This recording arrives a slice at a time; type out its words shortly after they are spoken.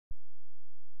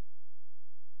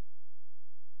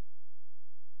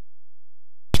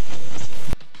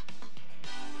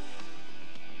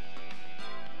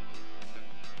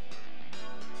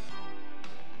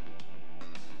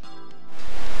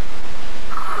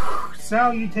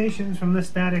Salutations from the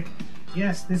static.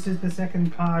 Yes, this is the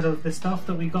second part of the stuff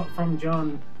that we got from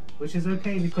John, which is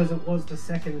okay because it was the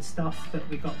second stuff that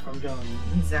we got from John.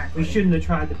 Exactly. We shouldn't have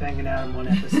tried to bang it out in one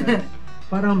episode.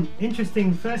 But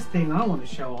interesting first thing I want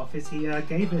to show off is he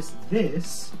gave us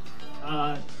this.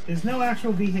 There's no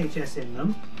actual VHS in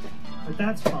them, but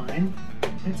that's fine.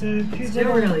 It's a cute It's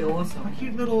little, really awesome. a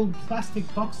cute little plastic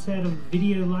box set of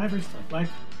video library stuff. Like,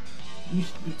 you're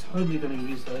totally going to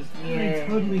use those. Yeah. They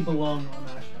totally belong on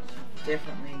our show.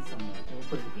 Definitely. Somewhere. We'll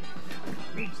put it here.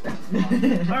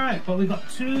 Reach that. Alright, but we've got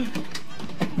 2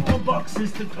 more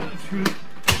boxes to go through.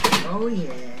 Oh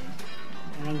yeah.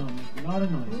 Hang on, a lot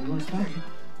of noise. You want to start?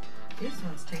 This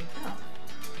one's taped up.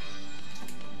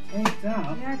 Taped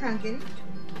up? Yeah, I can't get into it.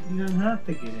 You don't have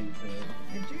to get into it.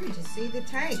 I do, just see the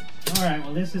tape. Alright,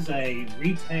 well this is a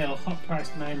retail hot price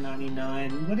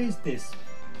 $9.99. What is this?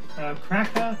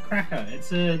 Cracker? Cracker.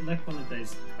 It's like one of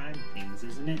those crime things,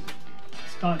 isn't it?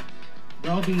 It's got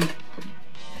Robbie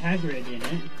Hagrid in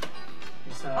it.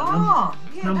 It's, Oh,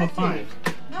 yeah, number that 5.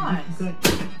 dude. Nice. Good.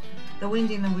 The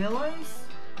Wind in the Willows.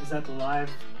 Is that the live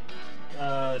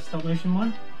stop motion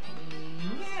one?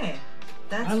 Yeah.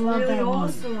 That's I love really that one.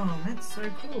 awesome. That's so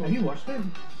cool. Have you watched it?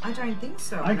 I don't think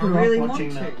so. I and grew really up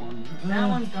watching want that to. one. That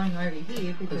one's going over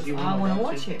here because you I want to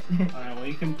watch watch it. it. Alright, well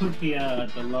you can put the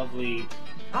lovely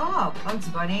Oh, Bugs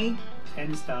Bunny.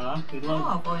 10-star. We Oh,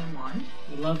 love volume 1.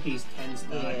 we love these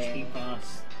 10-star Yeah. cheap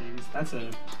ass things. That's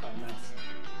quite nice.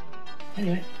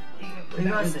 Anyway, We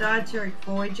got Star Trek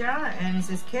Voyager, and it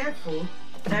says careful.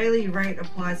 Daily rate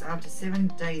applies after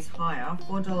 7 days higher.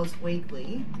 $4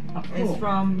 weekly. Oh, cool. It's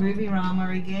from Movie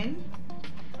Rama again.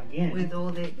 Again. With all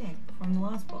the from the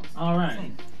last box. Alright.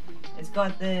 Same. It's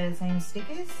got the same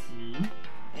stickers, Mm-hmm.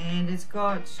 and it's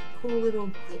got cool little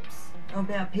clips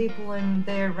about people and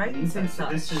their ratings and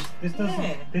So such.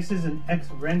 this is an X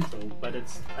rental, but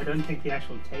I don't think the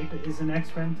actual tape is an X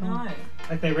rental. No.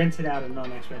 Like they rented out a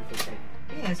non-X rental tape.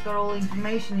 Yeah, it's got all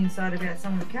information inside about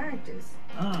some of the characters.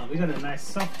 Ah, we got a nice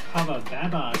soft cover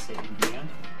Babar set in here.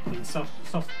 And soft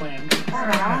plan.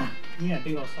 Babar? Yeah,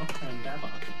 big old soft plan Babar.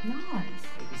 Nice.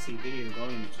 ABC Video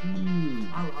Volume 2.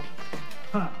 I love it.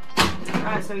 Huh.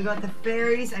 Alright, so we got the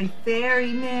fairies, a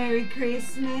fairy Merry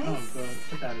Christmas. Oh god,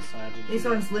 put that aside. This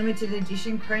one's limited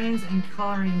edition crayons and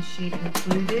colouring sheet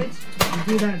included.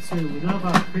 We do that too. We love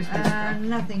our Christmas stuff.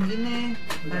 Nothing in there,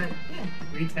 but yeah.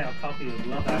 Retail copy of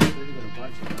Love Actually. We got a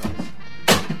bunch of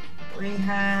those. We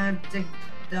have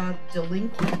the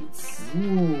Delinquents.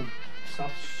 Ooh,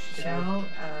 soft Shell.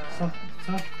 soft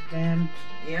band.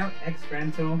 Yep. X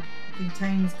rental.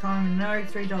 Contains Carmen Nogue,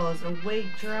 $3 a week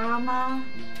drama.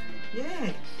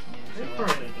 Yeah. Good So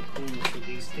for it. the coolness of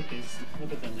these stickers.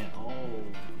 Look at them there. Oh,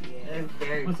 yeah. They're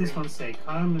very What's this pretty. one say?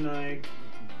 Carmenog,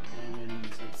 and then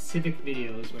it's like civic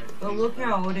videos where. Well, look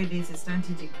how old it is. It's starting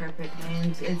to decrepit,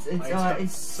 and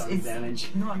it's sun damage.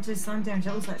 not just sun damage.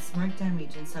 It looks like smoke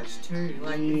damage and such too.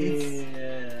 Like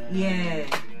it's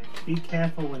yeah. Be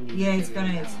careful when you. Yeah, it's do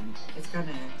gonna that one. it's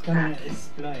gonna It's gonna crack.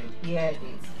 explode. Yeah, it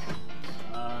is.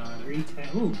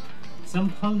 Retail. Ooh,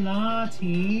 some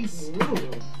Pilates.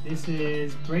 Ooh. This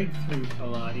is Breakthrough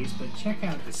Pilates, but check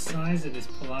out the size of this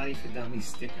Pilates for Dummies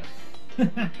sticker.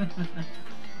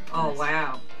 Oh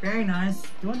wow, very nice.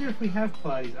 I wonder if we have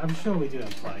Pilates. I'm sure we do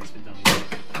have Pilates for Dummies.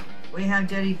 We have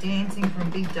Dirty Dancing from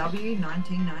Big W,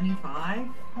 1995.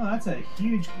 Oh, that's a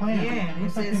huge clam. Yeah, and it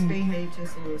looks like says an,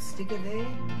 VHS, a little sticker there.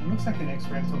 it looks like an X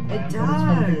rental clam. It but it's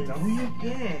from Big does. W?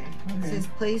 Yeah. Okay. It says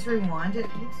please rewind it.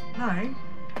 No.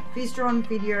 Fistron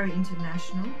Video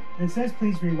International. It says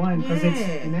please rewind because it's Yeah.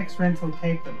 an X rental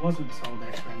tape that wasn't sold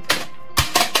X rental.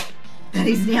 That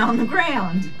is now on the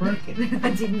ground. You broke it.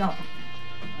 I did not.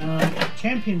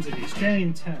 Champions of the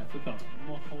Australian Turf. We've got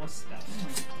more horse stuff.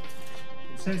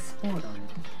 It says sport on it.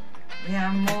 We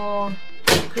have more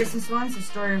Christmas ones. The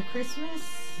Story of Christmas.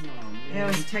 Oh, It man.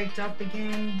 was taped up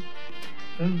again.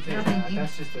 Don't do nothing that. in-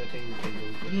 That's just a thing that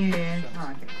they do. Yeah.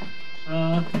 Shucks.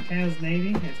 Oh, okay. Chaos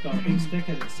Navy. It's got a big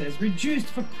sticker that says reduced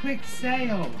for quick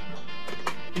sale.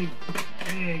 Big.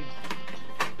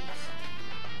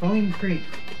 Bowling Creek.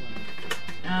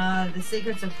 The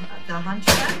Secrets of the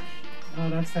Hunchback. Oh,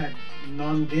 that's that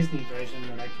non-Disney version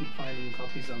that I keep finding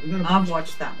copies of. We got a I've bunch.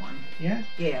 watched that one. Yeah?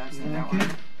 Yeah, I've seen that Okay.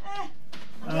 one.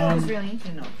 I was really into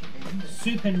it.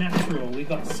 Supernatural. We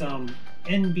got some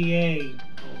NBA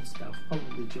old stuff.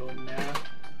 Probably Jordan now.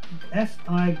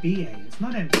 FIBA. It's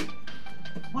not NBA.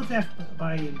 What's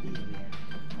FIBA?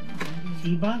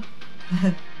 FIBA?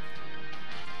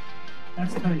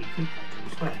 That's Tony Cook.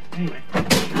 I swear. Anyway.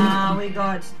 We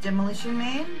got Demolition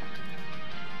Man.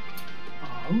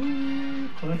 Oh,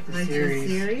 collector Collector series.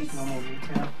 series. Normal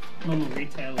retail. Normal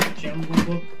retail is Jungle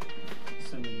Book.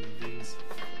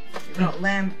 got La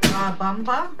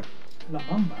Bamba La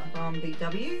Bamba? from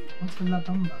BW. What's the La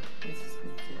Bamba? This is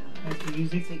good. That's the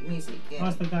music? Music, yeah. Oh,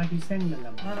 it's the guy who sang the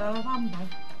La Bamba. La Bamba.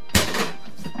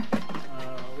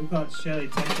 We've got Shirley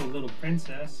Temple, Little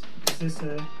Princess. Is this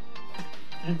a...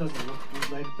 It doesn't look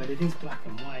bootleg, but it is black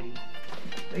and whitey.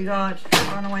 We got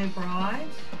Runaway Bride,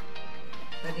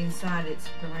 but inside it's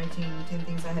promoting 10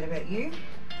 Things I Heard About You.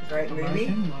 Great movie.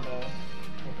 Not a... Okay.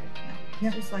 Yeah.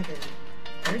 It's just like a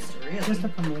poster, really. Just a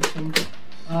promotion.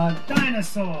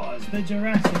 Dinosaurs! The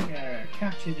Jurassic Era.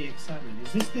 Capture the excitement.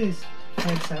 Is this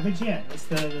Fred Savage? Yeah, it's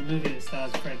the movie that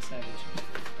stars Fred Savage.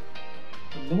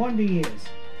 From the Wonder Years.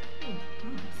 Oh,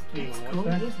 nice. Do you That's want to cool.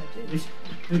 watch that? Yes, I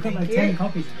do. We've got like 10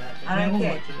 copies of that. I don't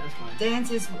care. Watch it, that's fine.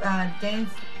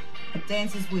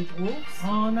 Dances with Wolves.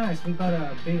 Oh, nice. We've got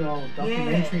a big old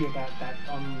documentary about that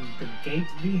on the Gate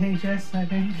VHS, I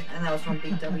think. And that was from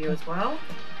Big W as well.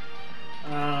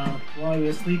 While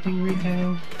You're Sleeping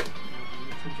retail.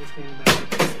 What's interesting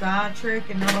about it? Star Trek,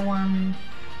 another one.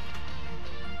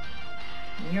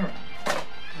 Mirror.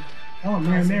 Oh,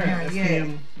 Mirror. That's yeah.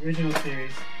 the original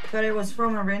series. But it was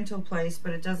from a rental place,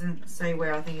 but it doesn't say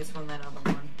where. I think it's from that other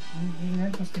one. Yeah,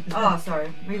 just stick it Oh, there.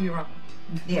 sorry. Movie wrong.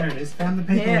 There it is. Found the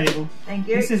paper label. Thank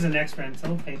you. This is an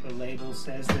ex-rental. Paper label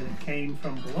says that it came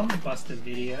from Blockbuster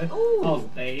Video. Ooh. Oh,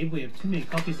 babe, we have too many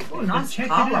copies of this. Nice Check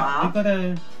cover. it out. We've got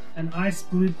an ice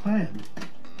blue clam.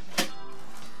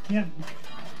 Yep.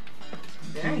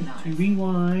 Very nice. To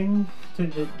rewind.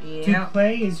 To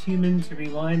play is human. To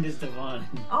rewind is divine.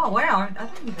 Oh wow! I don't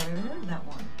think I've ever heard that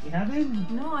one. You haven't?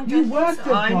 No, I don't. You worked think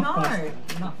so. at Blockbuster.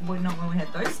 I know. Not when we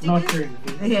had those stickers. Not during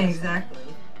the Yeah, exactly.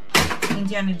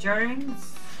 Indiana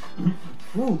Jones.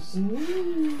 Ooh.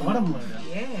 Ooh. Bottom loader.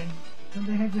 Yeah.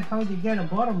 How did you get a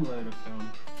bottom loader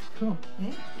from? Cool.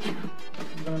 Yeah.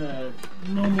 We've got a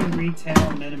normal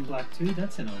retail Men in Black 2.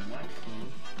 That's in a white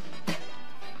thing.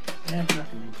 Yeah,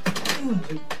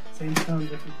 nothing. Same stone,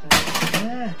 different thing.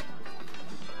 Yeah.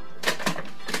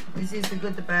 This is The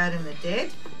Good, the Bad, and the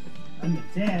Dead. And the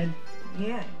Dead.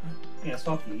 Yeah. Yeah,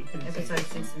 swap you. Episode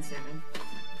 6 and 7.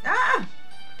 Ah!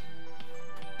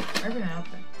 Open it up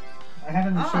then. I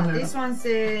haven't shown it. This one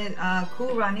said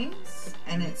Cool Runnings,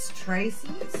 and it's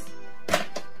Tracy's.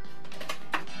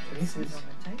 Tracy's? On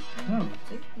the tape. Oh.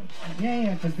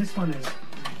 Yeah, because this one is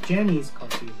Jenny's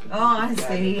copy. Oh, I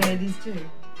see. Yeah, it is too.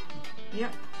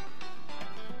 Yep.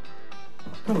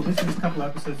 Cool, this is a couple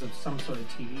episodes of some sort of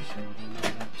TV show. I don't know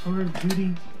that. Tour of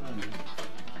Duty.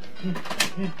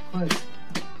 Yeah, close.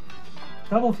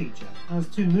 Double feature. Oh, there's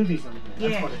 2 movies on here.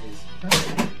 That's what it is.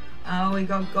 We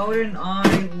got Golden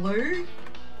Eye Lou.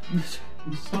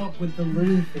 Stop with the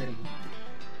Lou thing.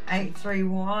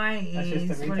 83Y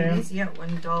is what it is. Yep,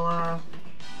 $1.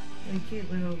 Really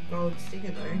cute little gold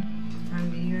sticker though.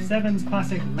 Home video. 7's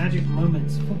classic Magic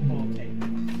Moments football tape.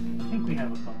 I think we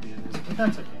have a copy of this, but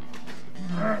that's okay.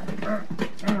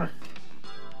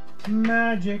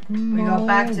 Magic Moments. We got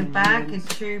Back to Back, it's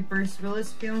 2 Bruce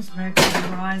Willis films,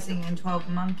 Mercury Rising and 12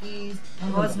 Monkeys.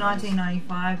 It was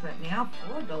 $19.95, but now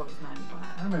 $4.95.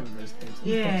 I remember those things.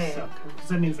 Yeah. Because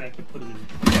that means I have to put them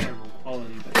in terrible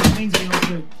quality, but that means we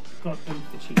also got them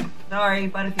for cheap. Sorry,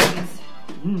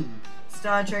 Butterfingers.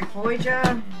 Star Trek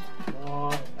Voyager.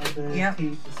 Oh,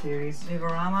 the series.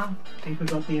 Vivarama. I think we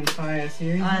got the entire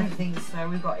series. I think so.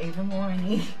 We've got even more in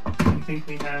here. I think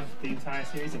we have the entire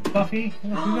series of Buffy.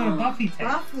 We've got a Buffy tape.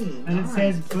 Buffy. And it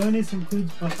says bonus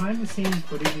includes behind the scenes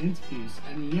footage and interviews.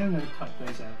 And yeah, I'm going to cut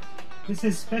those out. This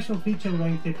is special feature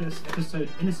length episode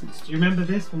Innocence. Do you remember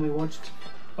this when we watched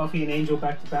Buffy and Angel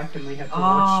back to back and we had to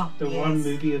watch the one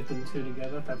movie of them 2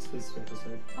 together? That's this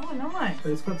episode. Oh, nice.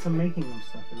 But it's got some making of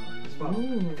stuff in it as well.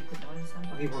 Ooh,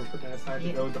 Oh, you want to put that aside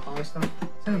to go with the horror stuff?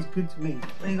 Sounds good to me.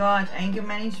 We got Anger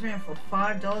Management for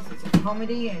 $5. It's a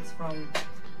comedy. It's from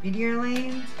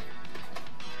Videoland.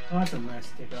 Oh, that's a nice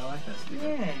sticker. I like that sticker.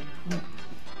 Yeah.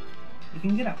 You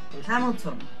can get up.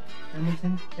 Hamilton.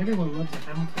 Hamilton? Everyone loves a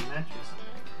Hamilton mattress.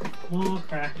 More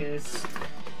crackers.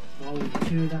 Volume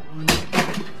 2, that one.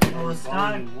 More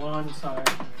Volume 1, sorry.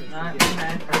 No,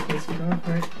 Crackers, go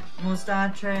for it. More Star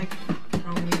Trek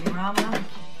from Movie-Rama.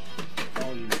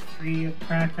 Volume 3 of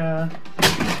Cracker.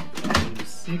 Volume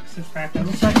 6 of Cracker.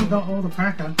 Looks like we got all the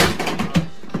Cracker.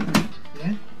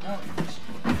 Yeah?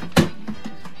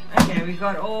 Okay, we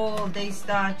got all these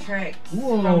Star Treks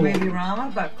from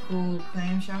Movie-Rama, but cool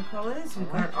clamshell colours.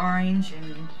 We've got orange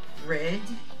and red.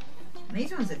 And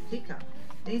these ones are thicker.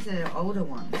 These are older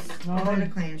ones. Older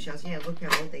clamshells. Yeah, look how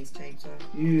old these tapes are.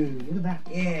 Ew, look at that.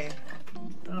 Yeah.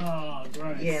 Oh,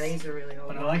 gross. Yeah, these are really old.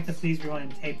 But I like the Please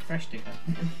Rewind tape fresh sticker.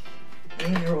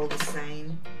 And they're all the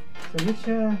same. So which,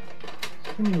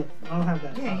 I'll have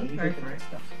that. Yeah, you go for it.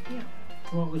 Stuff. Yeah.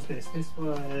 What was this? This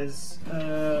was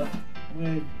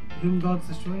where Whom Gods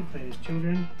Destroyed, Plato's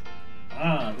Children.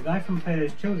 Ah, the guy from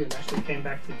Plato's Children actually came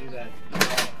back to do that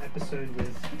episode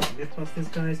with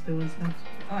Mythbusters guy still and stuff.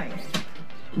 Oh yeah.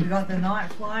 We got the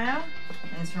Night Flyer,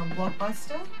 and it's from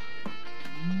Blockbuster.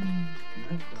 Night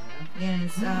Flyer. Yeah,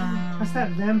 it's What's that?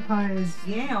 Vampires?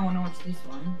 Yeah, I want to watch this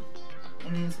one.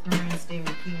 And then it's Maroon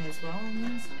Stephen King as well on the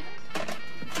inside.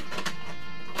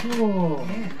 Cool.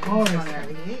 Yeah, Oh, that's it's one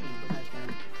over here.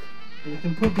 You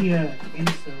can put the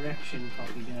Insurrection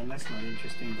copy down. That's not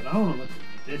interesting, but I want to look at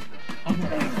this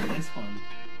cover art for this one.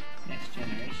 Next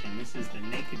Generation. This is the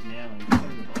Naked Now in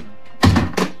Code of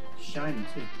Honor. Shiny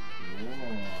too.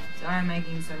 Whoa. Sorry, I'm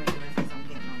making so many noises. I'm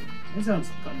getting on. This one's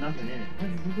got nothing in it.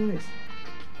 Look at this.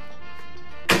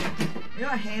 We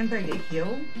got Hamburger Hill.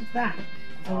 What's that?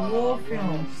 The war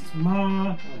film.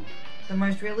 Smart. The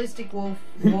most realistic war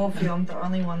film, the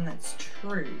only one that's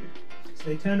true. So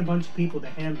they turn a bunch of people to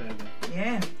hamburger.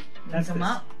 Yeah. That's them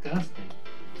up. disgusting.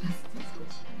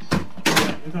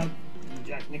 We've got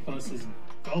Jack Nicklaus's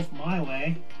Golf My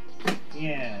Way.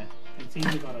 Yeah. It's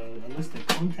even got a list of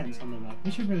contents on the back.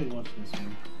 We should really watch this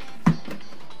one.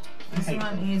 This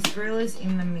one is Gorillas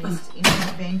in the Mist, Instant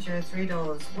Adventure,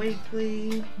 $3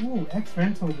 weekly. Ooh,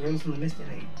 X-Rental Gorillas in the Mist in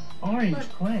a orange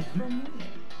clam. From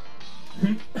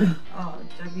where? Oh,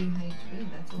 WHB,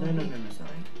 that's all No. Sorry.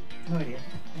 No idea.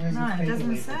 No, it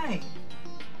doesn't say.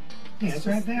 Yeah, it's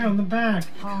right there on the back.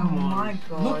 Oh Come on. my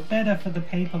god. Look better for the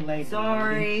paper label.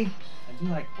 Sorry. I do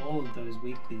like all of those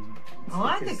weeklies. I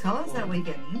like the colours that we're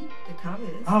getting. The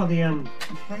covers. Oh, the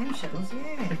Clamshells,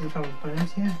 yeah. different colored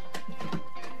plants, yeah.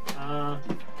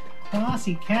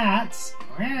 Classy Cats.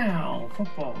 Wow.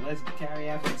 Football. There's Gary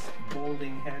Abbott's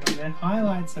balding head on there.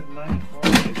 Highlights of 94.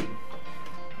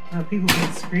 People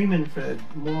been screaming for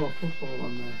more football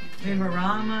on the...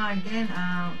 Riverama again.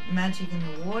 Magic in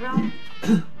the Water.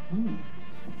 Ooh.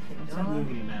 What's that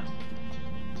movie about?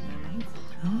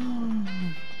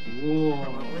 Whoa.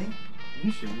 Probably.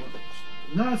 You should watch.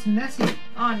 No, it's Nessie.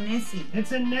 Oh, Nessie.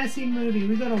 It's a Nessie movie.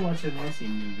 We gotta watch a Nessie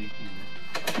movie.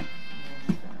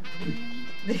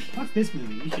 What's this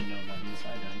movie? You should know about this.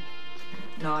 I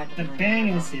don't. No, I The don't know.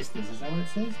 Banger Sisters. Is that what it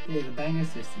says? Yeah, the Banger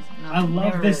Sisters. No, I love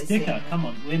never this really sticker. seen it. Come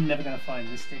on, we're never gonna find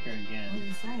this sticker What again. does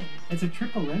it say? It's a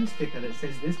Triple M sticker that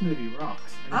says this movie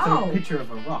rocks. And it's Oh. a picture of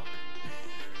a rock.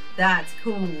 That's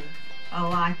cool. I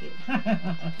like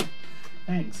it.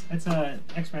 Thanks. It's a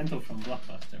X-Rental from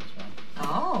Blockbuster as well.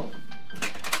 Oh.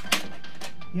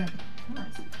 Yeah.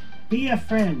 Nice. Be a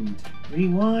friend.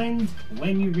 Rewind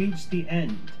when you reach the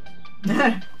end.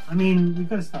 I mean, we've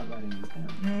got to start writing these down.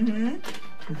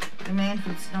 Mm-hmm. The Man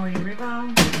from Snowy River.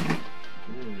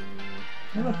 Ooh.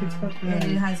 Oh, look, it's got the... Yeah,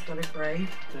 it has got a grey.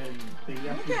 The Look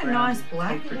yucky how brown nice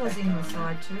black tape it was in the protector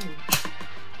on side too. there.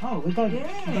 Oh, we got a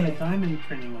Yeah. diamond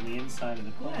printing on the inside of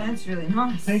the Yeah, cloth. that's really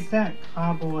nice. Take that,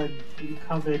 cardboard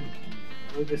covered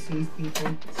overseas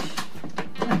people.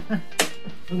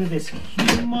 Look at this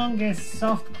humongous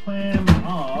soft clam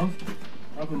of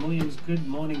Robin Williams' Good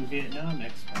Morning Vietnam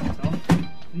X-Rental.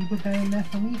 You put that in there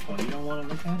for me for? You don't want to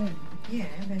look at it? Yeah,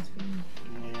 that's pretty.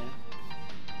 Yeah.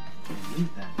 I need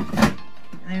that.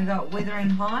 And then we've got Wuthering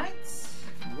Heights.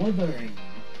 Wuthering.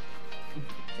 Did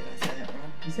I say that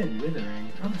wrong? You said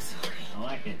withering. Oh, sorry. I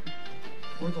like it.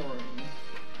 Wuthering.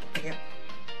 Yep.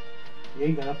 Yeah,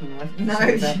 you got up and left. No,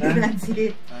 Sorry about that. that's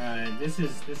it. Alright, this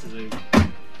is a...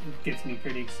 It gets me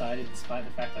pretty excited despite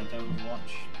the fact I don't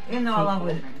watch Even though I love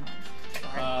football. Wuthering Heights.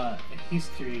 Sorry. A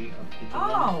history of the Oh.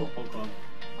 Geelong Football Club.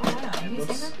 Oh, wow. Have you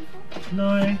looks- seen that before?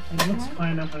 No, it looks No?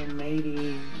 kind of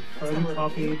maybe Let's have a look.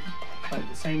 photocopied, but at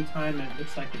the same time it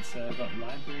looks like it's got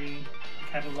library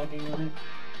cataloging on it.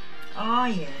 Oh,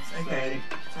 yes. Okay.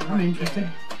 So I'm interested.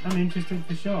 I'm interested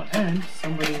for sure. And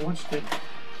somebody watched it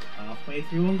halfway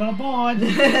through and got bored.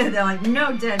 They're like,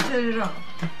 no, Dad, turn it off.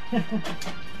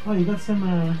 Oh, you got some.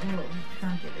 Oh,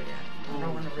 can't get it out. I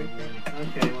don't want to rip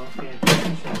it. Okay, well, yeah, you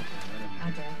can show it.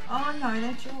 Okay. Oh, no,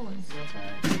 that's yours.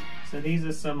 That's alright. So these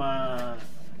are some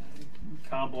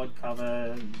cardboard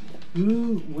cover.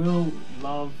 Who will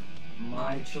love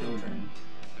my children?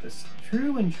 The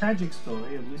true and tragic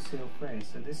story of Lucille Frey.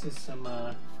 So this is some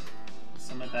of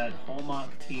that Hallmark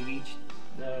TV,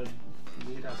 the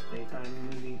weird ass daytime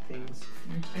movie things.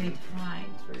 It's very kind.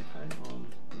 It's very tight.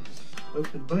 Just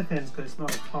open both ends because it's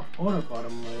not a top or a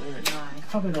bottom loader. It's No.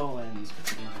 covered all ends.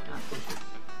 Push it.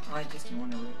 I just didn't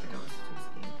want to rip it. I was too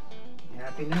scared. You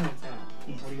happy now? It's out.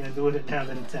 Yes. What are you going to do with it now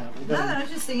that it's out? No, I was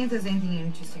just thinking if there's anything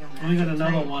interesting on that. We got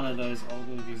another tape. one of those old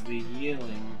movies, The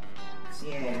Yearling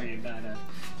story Yeah. about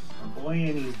a boy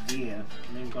and his deer,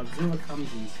 and then Godzilla comes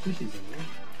and squishes him. Right?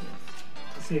 Yes.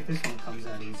 Let's see if this one comes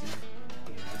out easy.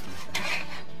 Yeah, I think so.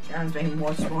 Sounds being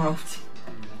watched more often.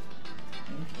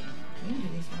 You can do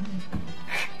this one.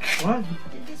 What?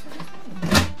 Do this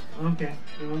one. Okay.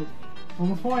 Well,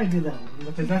 before I do that one,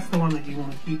 because that's the one that you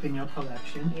want to keep in your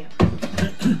collection. Yeah.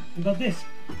 We got this.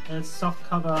 Soft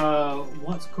cover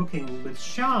What's Cooking with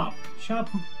Sharp. Sharp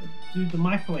do the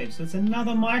microwave. So it's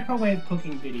another microwave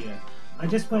cooking video. I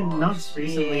just went nuts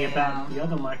recently about the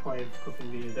other microwave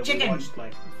cooking video that we watched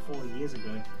like 4 years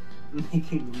ago.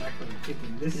 Making the microwave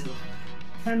chicken. This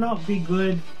cannot be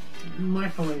good.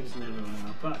 Microwaves never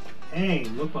are. But hey,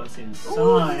 look what's inside.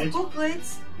 Oh,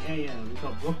 booklets. Yeah, we've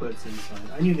got booklets inside.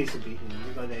 I knew these would be here.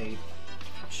 We've got a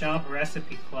Sharp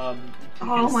recipe club. You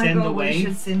Oh can my send god, away. we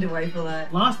should send away for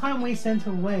that. Last time we sent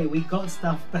away, we got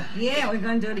stuff back. Yeah, we're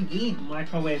going to do it again.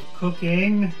 Microwave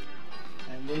cooking.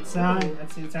 And it's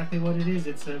that's exactly what it is.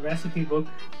 It's a recipe book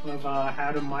of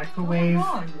how to microwave Oh my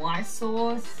god, white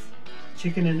sauce.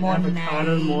 chicken and Mornay.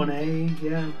 avocado mornay.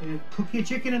 Yeah. Cook your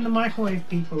chicken in the microwave,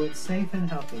 people. It's safe and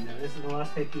healthy. Now, this is the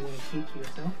last tape you want to keep to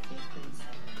yourself. Yes, please.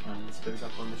 This goes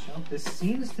up on the shelf. This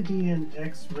seems to be an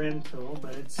ex-rental,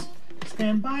 but it's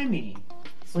Stand By Me.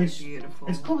 So Which beautiful.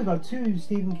 It's cool. We got 2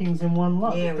 Stephen Kings in one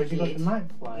lot Yeah, because we you got did. the Night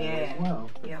Flyer Yeah. as well.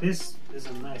 But Yep. this is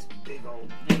a nice big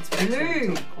old It's blue.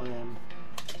 ex-rental clam.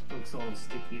 Looks all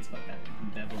sticky. It's got that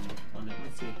bevel on it.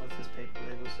 Let's see. What's this paper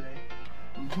label say?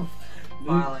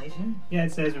 Violation. Yeah,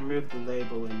 it says remove the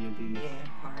label and you'll be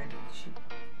Pirated ship.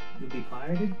 you'll be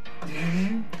pirated.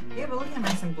 Yeah, but look how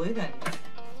nice and blue that is.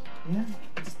 Yeah,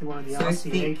 it's one of the So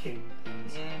RCA thick. King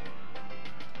things.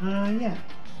 Yeah. Yeah.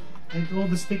 Like all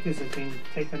the stickers have been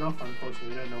taken off, unfortunately.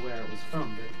 We don't know where it was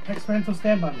from. But ex-rental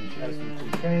Stand By Me. She has some cool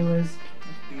trailers.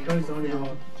 Goes on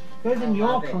your in your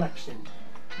love it. collection.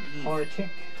 Yes. Horror chick.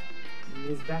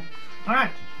 Is that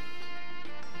alright?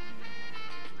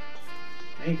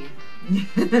 Maybe.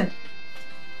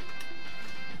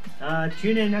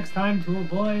 Tune in next time to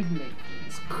avoid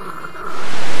maintenance.